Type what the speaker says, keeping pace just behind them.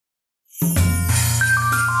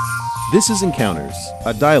This is Encounters,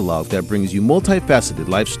 a dialogue that brings you multifaceted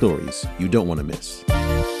life stories you don't want to miss.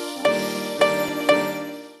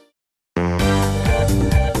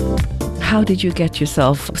 How did you get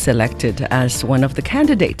yourself selected as one of the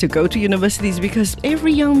candidates to go to universities? Because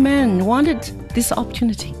every young man wanted this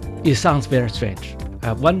opportunity. It sounds very strange.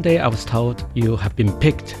 One day I was told you have been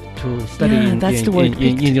picked to study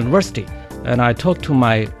in university. And I talked to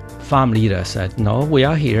my farm leader, said, no, we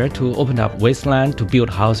are here to open up wasteland, to build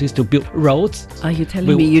houses, to build roads. Are you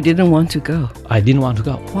telling me you didn't want to go? I didn't want to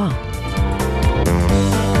go. Wow.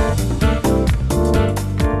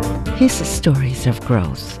 His stories of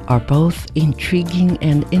growth are both intriguing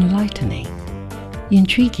and enlightening.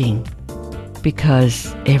 Intriguing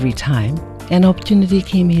because every time an opportunity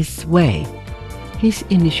came his way, his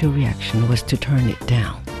initial reaction was to turn it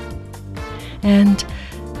down. And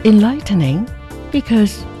enlightening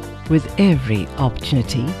because with every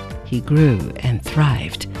opportunity, he grew and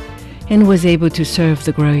thrived and was able to serve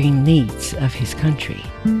the growing needs of his country.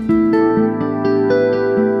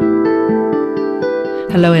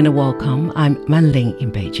 Hello and welcome. I'm Manling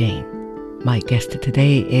in Beijing. My guest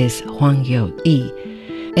today is Huang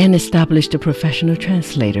Youyi, an established professional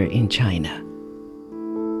translator in China.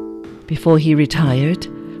 Before he retired,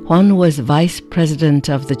 Huang was vice president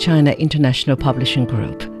of the China International Publishing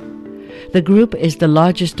Group. The group is the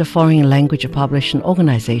largest foreign language publishing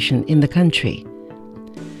organization in the country.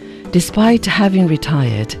 Despite having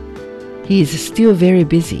retired, he is still very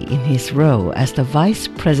busy in his role as the vice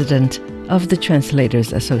president of the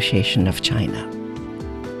Translators Association of China.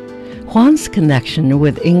 Huang's connection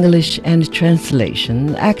with English and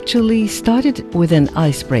translation actually started with an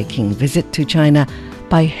ice-breaking visit to China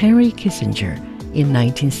by Henry Kissinger in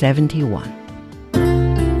 1971.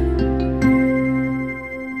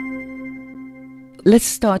 Let's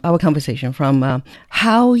start our conversation from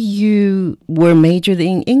how you were majored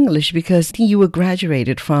in English, because you were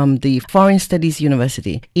graduated from the Foreign Studies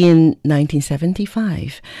University in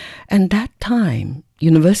 1975. And that time,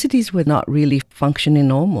 universities were not really functioning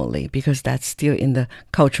normally because that's still in the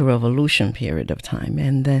Cultural Revolution period of time.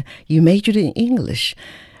 And you majored in English.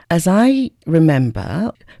 As I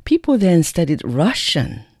remember, people then studied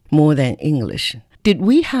Russian more than English. Did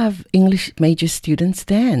we have English major students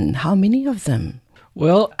then? How many of them?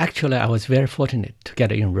 Well, actually, I was very fortunate to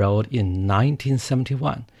get enrolled in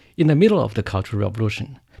 1971, in the middle of the Cultural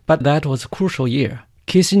Revolution. But that was a crucial year.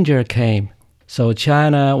 Kissinger came, so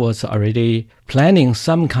China was already planning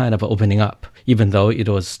some kind of opening up. Even though it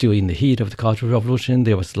was still in the heat of the Cultural Revolution,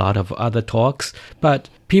 there was a lot of other talks. But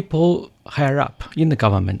people higher up in the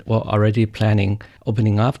government were already planning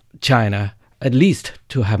opening up China, at least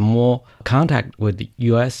to have more contact with the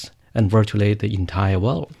U.S. and virtually the entire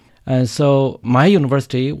world. And so my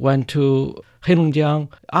university went to Heilongjiang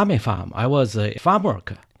Army Farm. I was a farm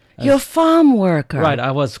worker. You're a farm worker? Right.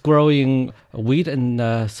 I was growing wheat and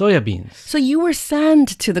soybeans. So you were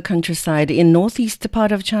sent to the countryside in northeast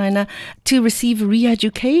part of China to receive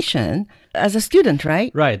re-education as a student,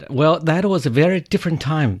 right? Right. Well, that was a very different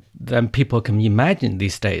time than people can imagine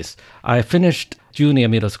these days. I finished junior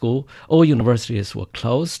middle school. All universities were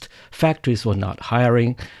closed. Factories were not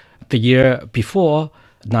hiring. The year before,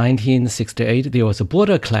 1968, there was a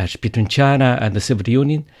border clash between China and the Soviet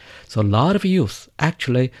Union. So a lot of youth,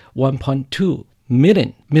 actually 1.2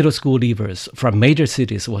 million middle school leavers from major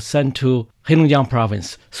cities were sent to Heilongjiang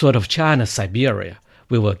province, sort of China's Siberia.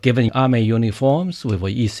 We were given army uniforms, we were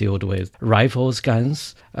issued with rifles,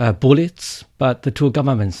 guns, bullets, but the two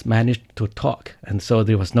governments managed to talk. And so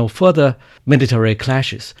there was no further military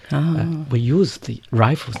clashes. We used the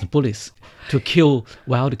rifles and bullets to kill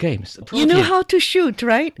wild games. You know how to shoot,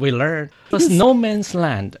 right? We learned. It was no man's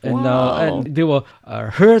land. And, and there were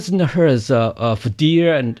herds and herds of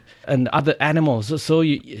deer and other animals. So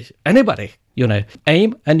anybody,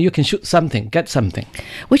 aim and you can shoot something, get something.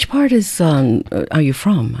 Which part are you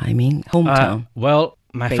from? I mean, hometown. Well,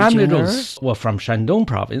 my family roots were from Shandong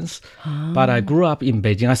province, but I grew up in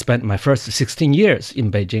Beijing. I spent my first 16 years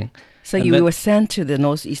in Beijing. So you were sent to the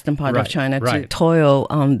northeastern part of China to toil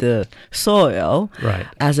on the soil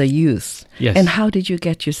as a youth. Yes. And how did you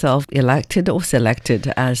get yourself elected or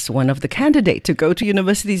selected as one of the candidates to go to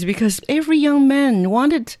universities? Because every young man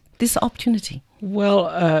wanted this opportunity.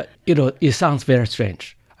 Well, it sounds very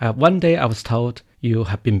strange. One day I was told you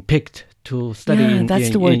have been picked to study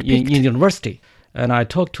in university. And I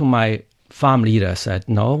talked to my farm leader, said,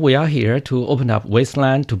 no, we are here to open up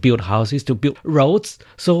wasteland, to build houses, to build roads.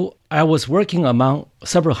 So I was working among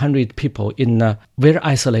several hundred people in very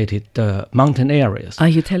isolated mountain areas. Are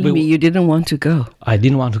you telling me you didn't want to go? I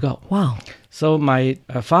didn't want to go. Wow. So my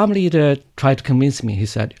farm leader tried to convince me. He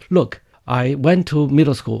said, look, I went to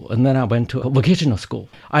middle school and then I went to a vocational school.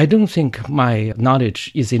 I don't think my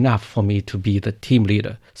knowledge is enough for me to be the team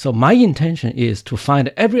leader. So my intention is to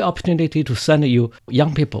find every opportunity to send you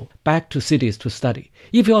young people back to cities to study.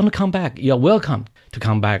 If you want to come back, you're welcome to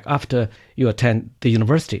come back after you attend the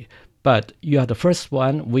university. But you are the first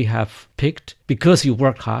one we have picked because you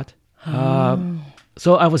worked hard.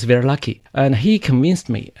 So I was very lucky. And he convinced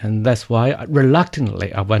me. And that's why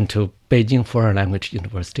reluctantly I went to Beijing Foreign Language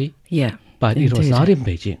University. Yeah. But indeed. it was not in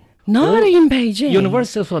Beijing. Not in Beijing.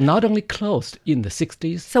 Universities were not only closed in the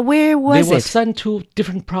 60s. So where was they were it? sent to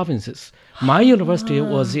different provinces. My university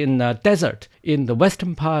was in a desert in the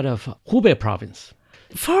western part of Hubei province.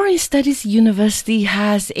 Foreign Studies University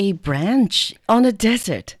has a branch on a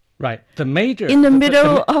desert. Right. The major... In the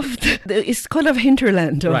middle of it's kind of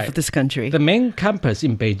hinterland of Right. this country. The main campus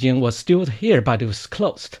in Beijing was still here, but it was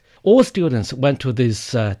closed. All students went to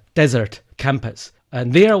this desert campus.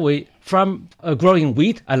 And there from growing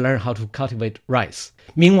wheat, I learned how to cultivate rice.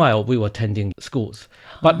 Meanwhile, we were attending schools.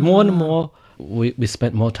 But more and more, we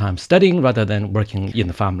spent more time studying rather than working in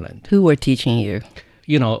the farmland. Who were teaching you?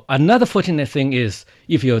 You know, another fortunate thing is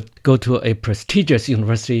if you go to a prestigious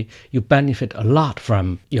university, you benefit a lot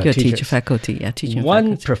from your teachers. Teacher faculty, yeah, teaching One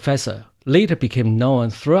faculty. professor later became known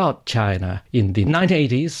throughout China in the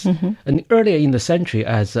 1980s and earlier in the century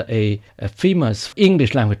as a famous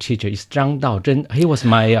English language teacher is Zhang Daozhen. He was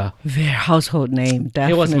my Very household name,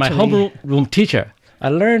 definitely. he was my homeroom teacher. I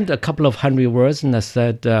learned a couple of hundred words and I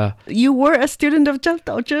said... You were a student of Zhang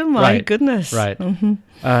Daozhen, my right, goodness. Right.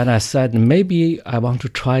 And I said, maybe I want to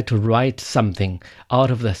try to write something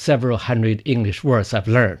out of the several hundred English words I've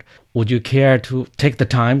learned. Would you care to take the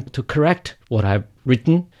time to correct what I've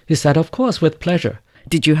written? He said, of course, with pleasure.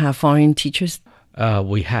 Did you have foreign teachers?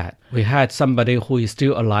 We had somebody who is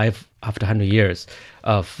still alive after 100 years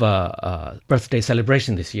of birthday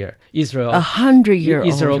celebration this year. Israel. 100-year-old.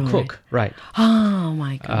 Israel Cook, right. Oh,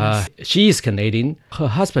 my goodness. She is Canadian. Her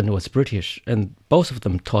husband was British, and both of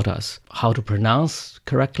them taught us how to pronounce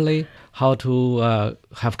correctly, how to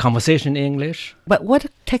have conversation in English. But what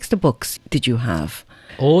textbooks did you have?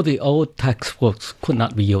 All the old textbooks could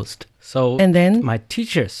not be used. So And then my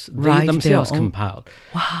teachers, they write themselves their own- compiled.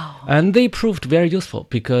 Wow. And they proved very useful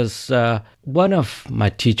because one of my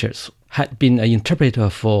teachers had been an interpreter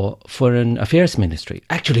for Foreign Affairs Ministry.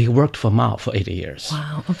 Actually, he worked for Mao for 80 years.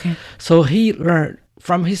 Wow, okay. So he learned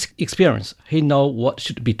from his experience, he know what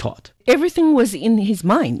should be taught. Everything was in his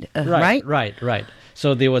mind, right? Right.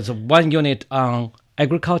 So there was one unit on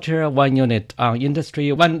agriculture, one unit on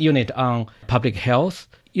industry, one unit on public health.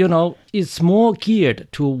 You know, it's more geared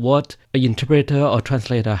to what an interpreter or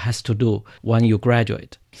translator has to do when you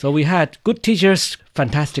graduate. So we had good teachers,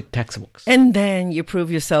 fantastic textbooks. And then you prove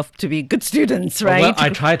yourself to be good students, right? Well, I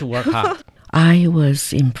tried to work hard. I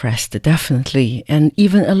was impressed, definitely, and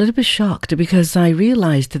even a little bit shocked because I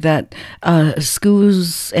realized that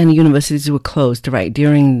schools and universities were closed, right,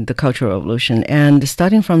 during the Cultural Revolution. And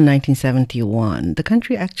starting from 1971, the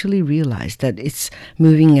country actually realized that it's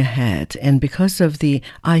moving ahead. And because of the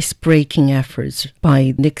ice-breaking efforts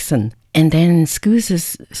by Nixon, and then schools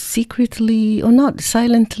is secretly, or not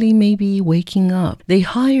silently, maybe waking up. They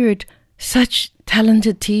hired such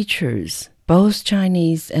talented teachers, both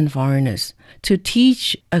Chinese and foreigners, to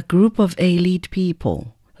teach a group of elite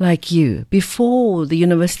people like you before the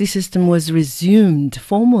university system was resumed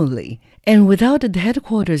formally. And without the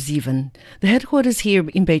headquarters even. The headquarters here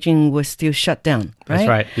in Beijing was still shut down, right? That's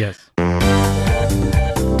right, yes.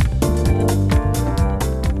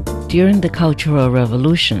 During the Cultural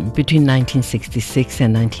Revolution between 1966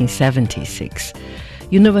 and 1976,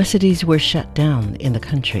 universities were shut down in the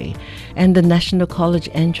country and the National College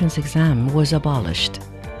entrance exam was abolished.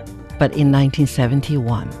 But in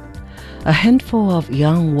 1971, a handful of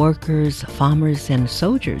young workers, farmers, and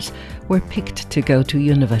soldiers were picked to go to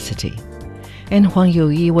university. And Huang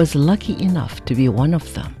Youyi was lucky enough to be one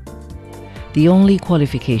of them. The only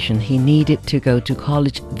qualification he needed to go to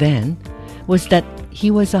college then was that he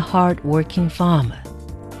was a hard-working farmer.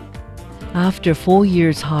 After 4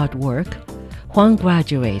 years' hard work, Huang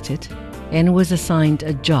graduated and was assigned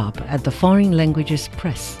a job at the Foreign Languages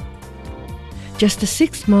Press. Just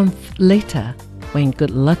 6 months later, when good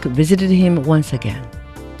luck visited him once again.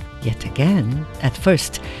 Yet again, at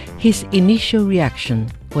first, his initial reaction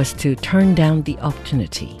was to turn down the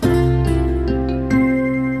opportunity.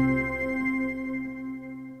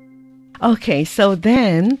 Okay, so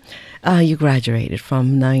then you graduated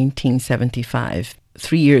from 1975,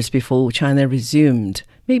 3 years before China resumed,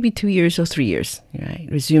 maybe 2 years or 3 years, right?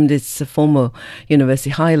 Resumed its formal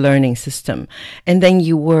university high learning system. And then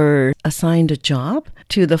you were assigned a job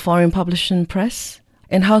to the Foreign Publishing Press.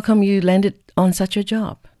 And how come you landed on such a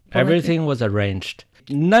job? Everything was arranged.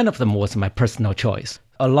 None of them was my personal choice.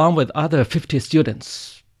 Along with other 50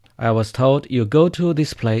 students, I was told, you go to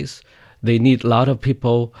this place, they need a lot of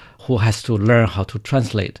people who has to learn how to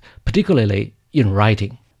translate, particularly in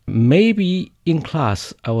writing. Maybe in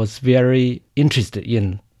class, I was very interested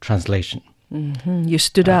in translation. Mm-hmm. You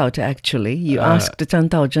stood out, actually. You asked Zhang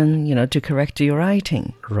Daozhen, to correct your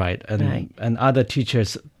writing. Right. And other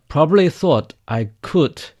teachers probably thought I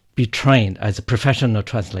could be trained as a professional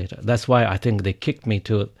translator. That's why I think they kicked me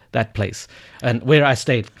to that place, and where I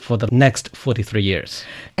stayed for the next 43 years.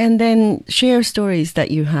 And then share stories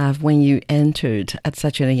that you have when you entered at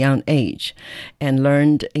such a young age and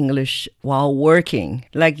learned English while working,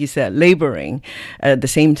 like you said, laboring at the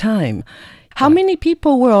same time. How many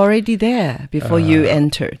people were already there before you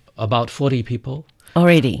entered? About 40 people.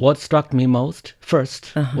 Already. What struck me most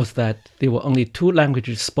first was that there were only 2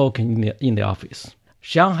 languages spoken in the office.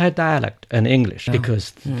 Shanghai dialect and English, because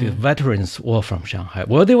the veterans were from Shanghai.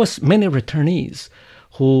 Well, there was many returnees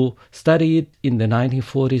who studied in the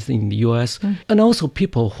 1940s in the US, and also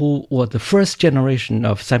people who were the first generation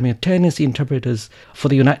of simultaneous interpreters for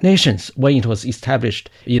the United Nations when it was established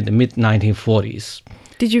in the mid-1940s.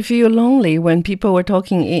 Did you feel lonely when people were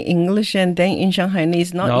talking in English and then in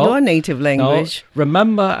Shanghainese, not your native language? No.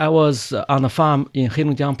 Remember, I was on a farm in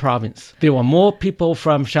Heilongjiang province. There were more people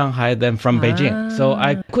from Shanghai than from Beijing, so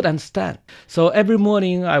I could understand. So every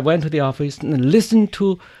morning I went to the office and listened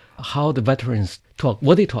to how the veterans talk,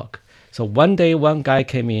 what they talk. So one day, one guy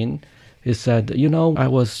came in. He said, I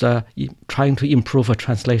was trying to improve a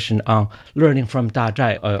translation on learning from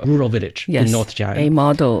Dazhai, a rural village in North China. A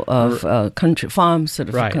model of country farm sort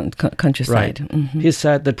of countryside. Right. Mm-hmm. He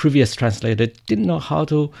said the previous translator didn't know how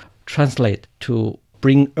to translate to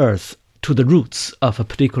bring earth to the roots of a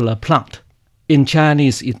particular plant. In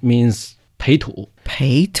Chinese, it means 培土.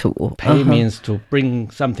 培土. Pei means to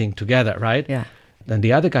bring something together, right? Yeah. Then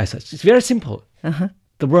the other guy says, it's very simple.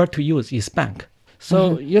 The word to use is bank.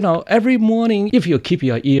 So, every morning, if you keep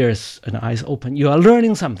your ears and eyes open, you are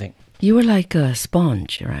learning something. You were like a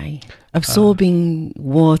sponge, right? Absorbing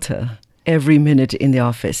water every minute in the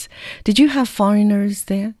office. Did you have foreigners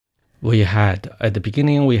there? At the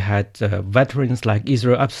beginning, we had veterans like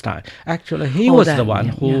Israel Epstein. Actually, he was the one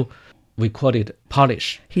who we called it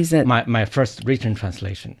Polish. He's my first written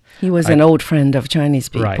translation. He was an old friend of Chinese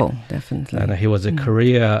people, definitely. And he was a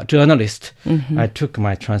career journalist. I took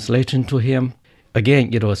my translation to him.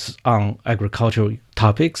 Again, it was on agricultural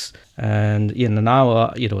topics, and in an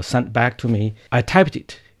hour, it was sent back to me. I typed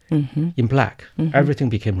it in black. Everything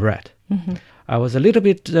became red. I was a little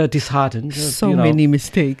bit disheartened. So many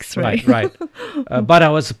mistakes, right? Right. But I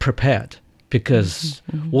was prepared, because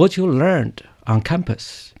what you learned on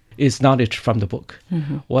campus is knowledge from the book.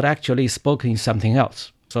 What actually is spoken is something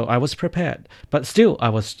else. So I was prepared, but still I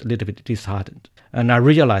was a little bit disheartened. And I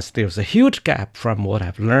realized there was a huge gap from what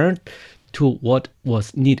I've learned to what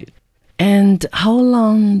was needed. And how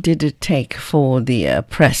long did it take for the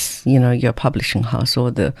press, your publishing house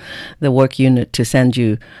or the work unit to send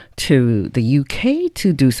you to the UK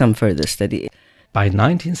to do some further study? By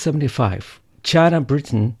 1975, China and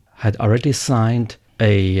Britain had already signed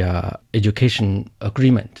a education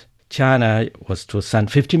agreement. China was to send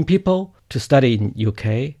 15 people to study in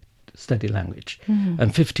UK, study language,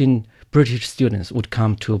 and 15 British students would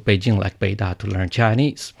come to Beijing, like Beida, to learn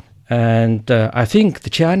Chinese. And I think the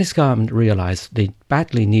Chinese government realized they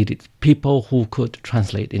badly needed people who could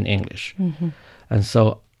translate in English. And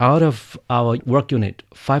so out of our work unit,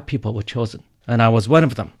 5 people were chosen, and I was one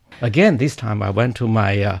of them. Again, this time I went to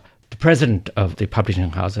the president of the publishing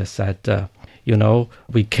house. I said,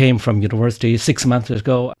 we came from university 6 months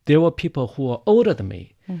ago. There were people who were older than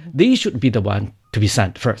me. They should be the one to be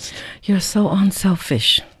sent first. You're so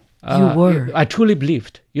unselfish. You were. I truly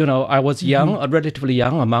believed. I was young, relatively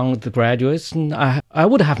young among the graduates, and I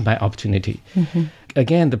would have my opportunity.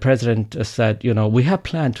 Again, the president said, we have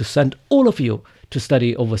planned to send all of you to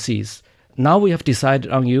study overseas. Now we have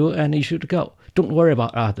decided on you, and you should go. Don't worry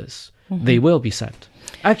about others. They will be sent.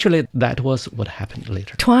 Actually, that was what happened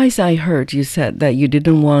later. Twice I heard you said that you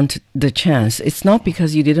didn't want the chance. It's not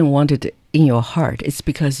because you didn't want it in your heart. It's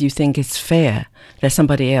because you think it's fair that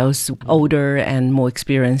somebody else older and more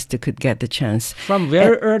experienced could get the chance. From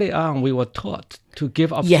very early on, we were taught to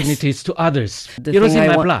give opportunities to others. It was in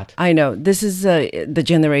my blood. I know. This is the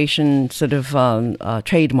generation sort of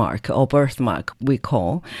trademark or birthmark, we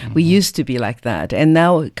call. We used to be like that. And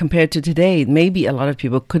now, compared to today, maybe a lot of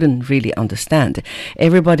people couldn't really understand.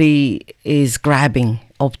 Everybody is grabbing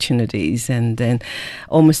opportunities and then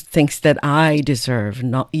almost thinks that I deserve,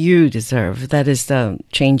 not you deserve. That is the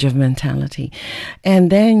change of mentality. And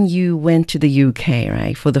then you went to the UK,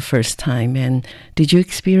 right, for the first time. And did you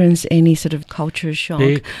experience any sort of culture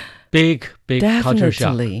shock? Big culture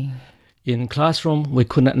shock. Definitely. In classroom, we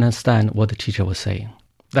couldn't understand what the teacher was saying.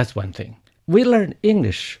 That's one thing. We learned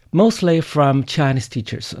English mostly from Chinese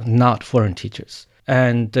teachers, not foreign teachers.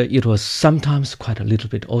 And it was sometimes quite a little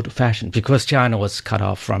bit old-fashioned because China was cut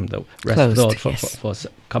off from the rest of the world for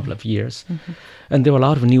a couple of years. Mm-hmm. And there were a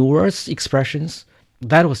lot of new words, expressions.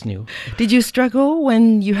 That was new. Did you struggle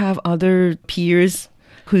when you have other peers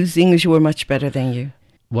whose English were much better than you?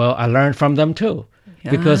 Well, I learned from them too.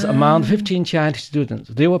 Because among 15 Chinese students,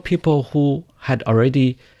 there were people who had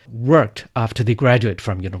already worked after they graduated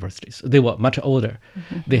from universities. They were much older.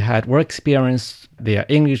 Mm-hmm. They had work experience. Their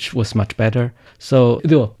English was much better. So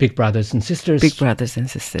they were big brothers and sisters. Big brothers and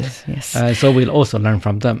sisters, yes. So we'll also learn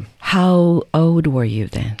from them. How old were you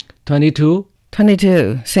then? 22.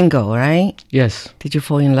 22, single, right? Yes. Did you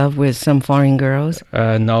fall in love with some foreign girls?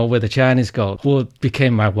 No, with a Chinese girl who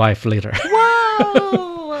became my wife later.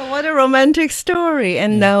 Wow! What a romantic story.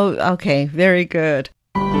 And now, okay, very good.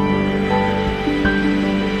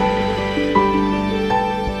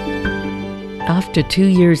 After 2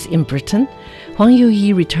 years in Britain, Huang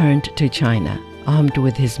Youyi returned to China, armed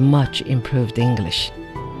with his much improved English.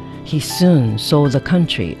 He soon saw the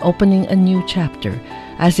country opening a new chapter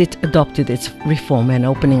as it adopted its reform and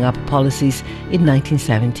opening up policies in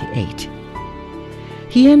 1978.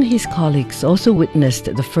 He and his colleagues also witnessed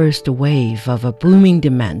the first wave of a booming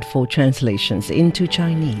demand for translations into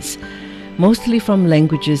Chinese, mostly from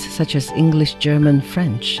languages such as English, German,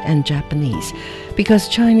 French, and Japanese, because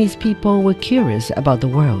Chinese people were curious about the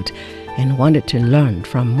world and wanted to learn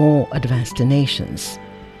from more advanced nations.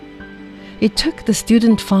 It took the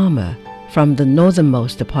student farmer from the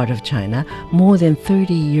northernmost part of China more than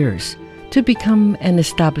 30 years to become an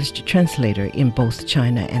established translator in both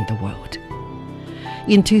China and the world.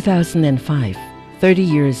 In 2005, 30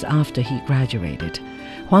 years after he graduated,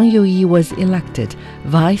 Huang Youyi was elected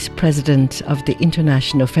Vice President of the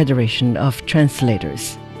International Federation of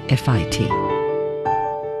Translators, FIT.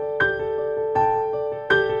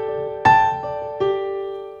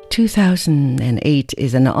 "2008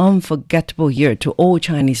 is an unforgettable year to all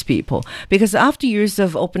Chinese people because after years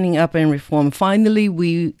of opening up and reform, finally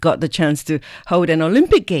we got the chance to hold an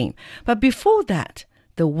Olympic game. But before that,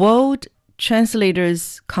 the World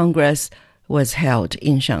Translators Congress was held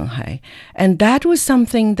in Shanghai. And that was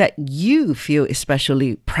something that you feel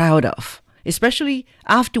especially proud of. Especially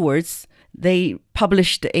afterwards, they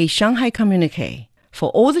published a Shanghai communique for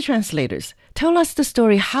all the translators. Tell us the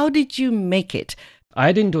story. How did you make it?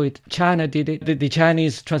 I didn't do it. China did it. The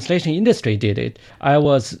Chinese translation industry did it. I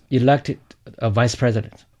was elected a vice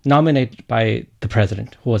president, nominated by the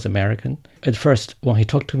president, who was American. At first, when he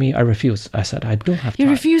talked to me, I refused. I said, I don't have time. You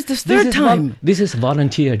refused the third time? This is a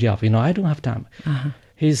volunteer job. I don't have time. Uh-huh.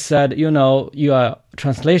 He said, your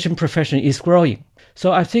translation profession is growing.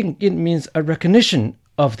 So I think it means a recognition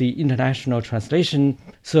of the international translation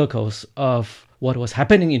circles of what was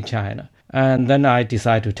happening in China. And then I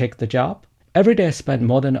decided to take the job. Every day I spent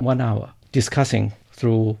more than 1 hour discussing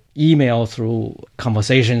through email, through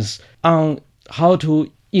conversations on how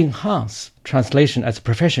to enhance translation as a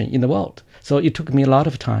profession in the world. So it took me a lot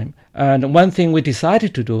of time. And one thing we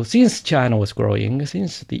decided to do, since China was growing,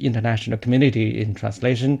 since the international community in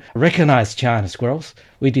translation recognized China's growth,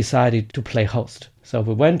 we decided to play host. So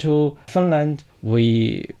we went to Finland,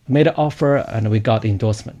 we made an offer, and we got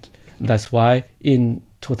endorsement. That's why in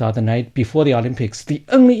 2008, before the Olympics, the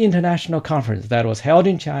only international conference that was held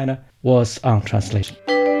in China was on translation.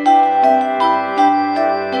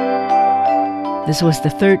 This was the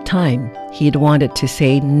third time he'd wanted to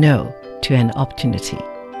say no to an opportunity.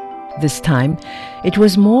 This time, it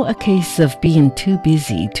was more a case of being too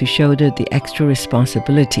busy to shoulder the extra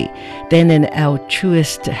responsibility than an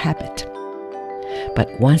altruist habit. But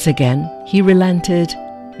once again, he relented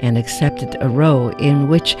and accepted a role in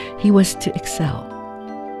which he was to excel.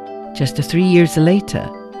 Just 3 years later,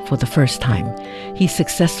 for the first time, he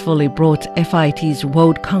successfully brought FIT's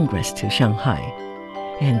World Congress to Shanghai.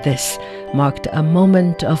 And this marked a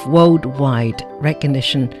moment of worldwide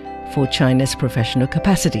recognition for China's professional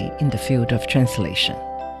capacity in the field of translation.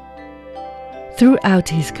 Throughout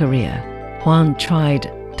his career, Huang tried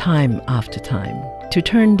time after time to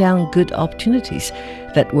turn down good opportunities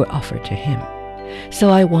that were offered to him. So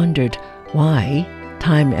I wondered why,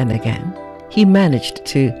 time and again, he managed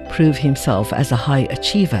to prove himself as a high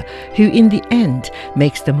achiever who in the end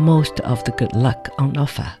makes the most of the good luck on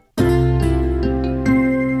offer.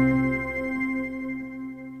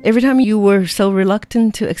 Every time you were so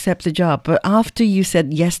reluctant to accept the job, but after you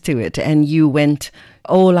said yes to it and you went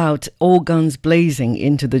all out, all guns blazing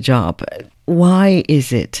into the job, why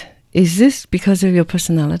is it? Is this because of your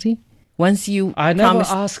personality? Once you I never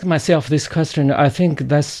asked myself this question. I think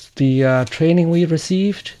that's the training we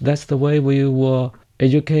received. That's the way we were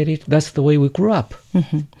educated. That's the way we grew up.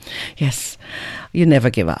 Mm-hmm. Yes, you never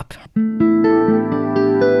give up.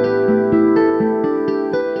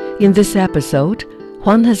 In this episode,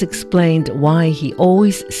 Huang has explained why he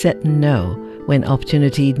always said no when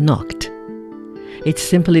opportunity knocked. It's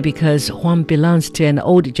simply because Huang belongs to an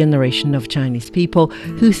old generation of Chinese people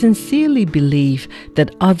who sincerely believe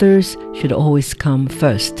that others should always come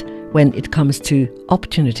first when it comes to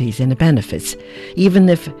opportunities and benefits, even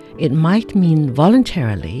if it might mean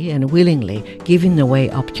voluntarily and willingly giving away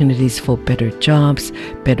opportunities for better jobs,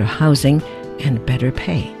 better housing, and better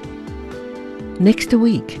pay. Next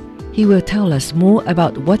week, he will tell us more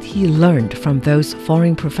about what he learned from those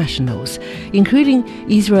foreign professionals, including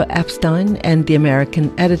Israel Epstein and the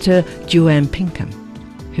American editor Joanne Pinkham,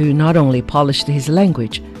 who not only polished his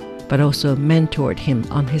language, but also mentored him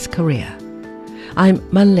on his career. I'm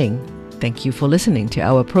Manling. Thank you for listening to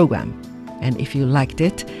our program. And if you liked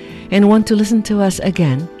it and want to listen to us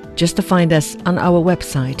again, just find us on our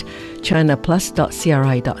website,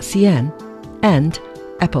 chinaplus.cri.cn and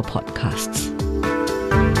Apple Podcasts.